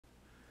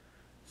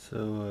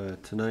So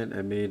tonight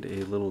I made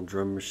a little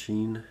drum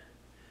machine,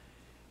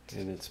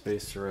 and it's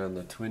based around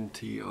the twin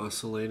T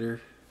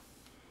oscillator,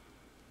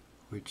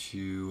 which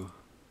you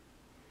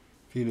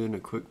feed in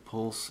a quick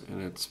pulse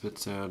and it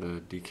spits out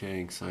a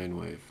decaying sine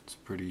wave. It's a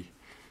pretty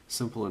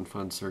simple and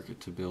fun circuit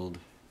to build,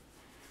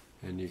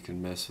 and you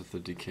can mess with the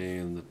decay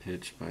and the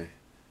pitch by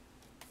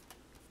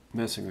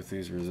messing with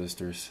these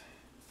resistors.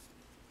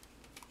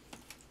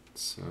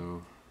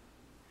 So,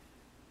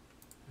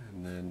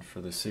 and then for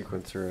the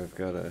sequencer, I've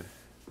got a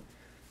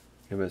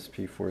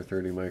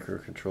MSP430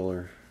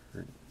 microcontroller,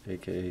 or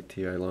aka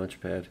TI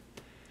launchpad,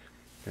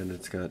 and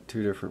it's got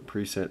two different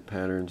preset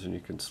patterns, and you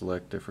can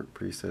select different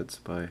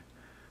presets by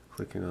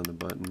clicking on the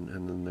button.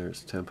 And then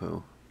there's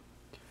tempo,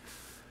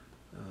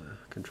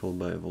 controlled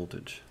by a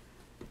voltage.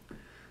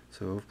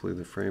 So hopefully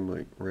the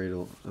frame rate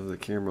of the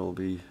camera will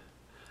be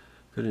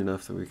good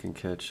enough that we can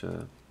catch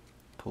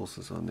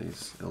pulses on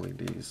these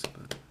LEDs,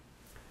 but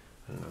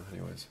I don't know.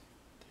 Anyways,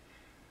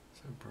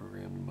 so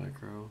program the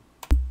micro.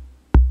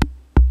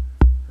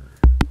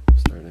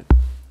 Start it.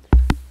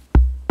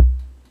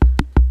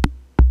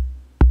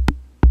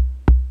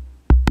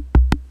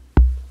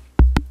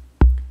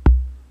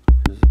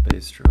 Here's a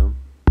bass drum.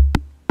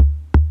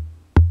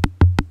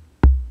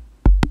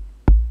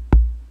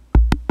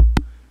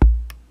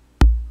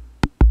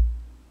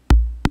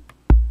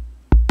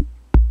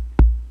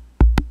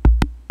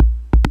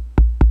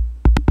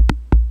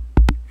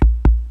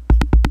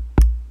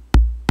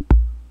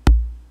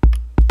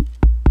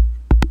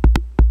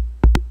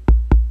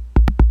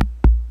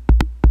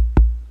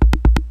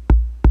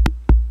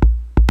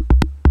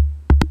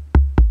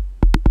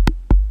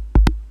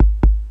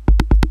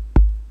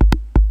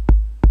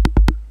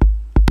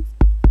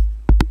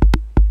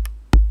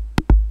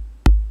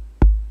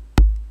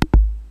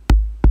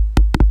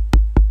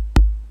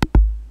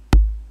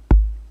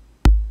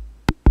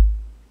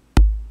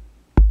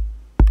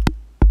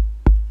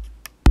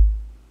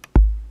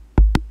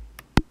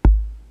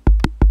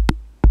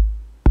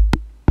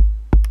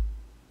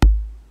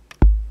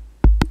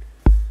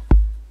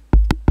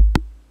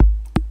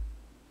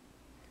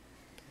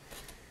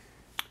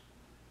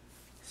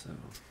 So,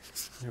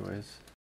 anyways.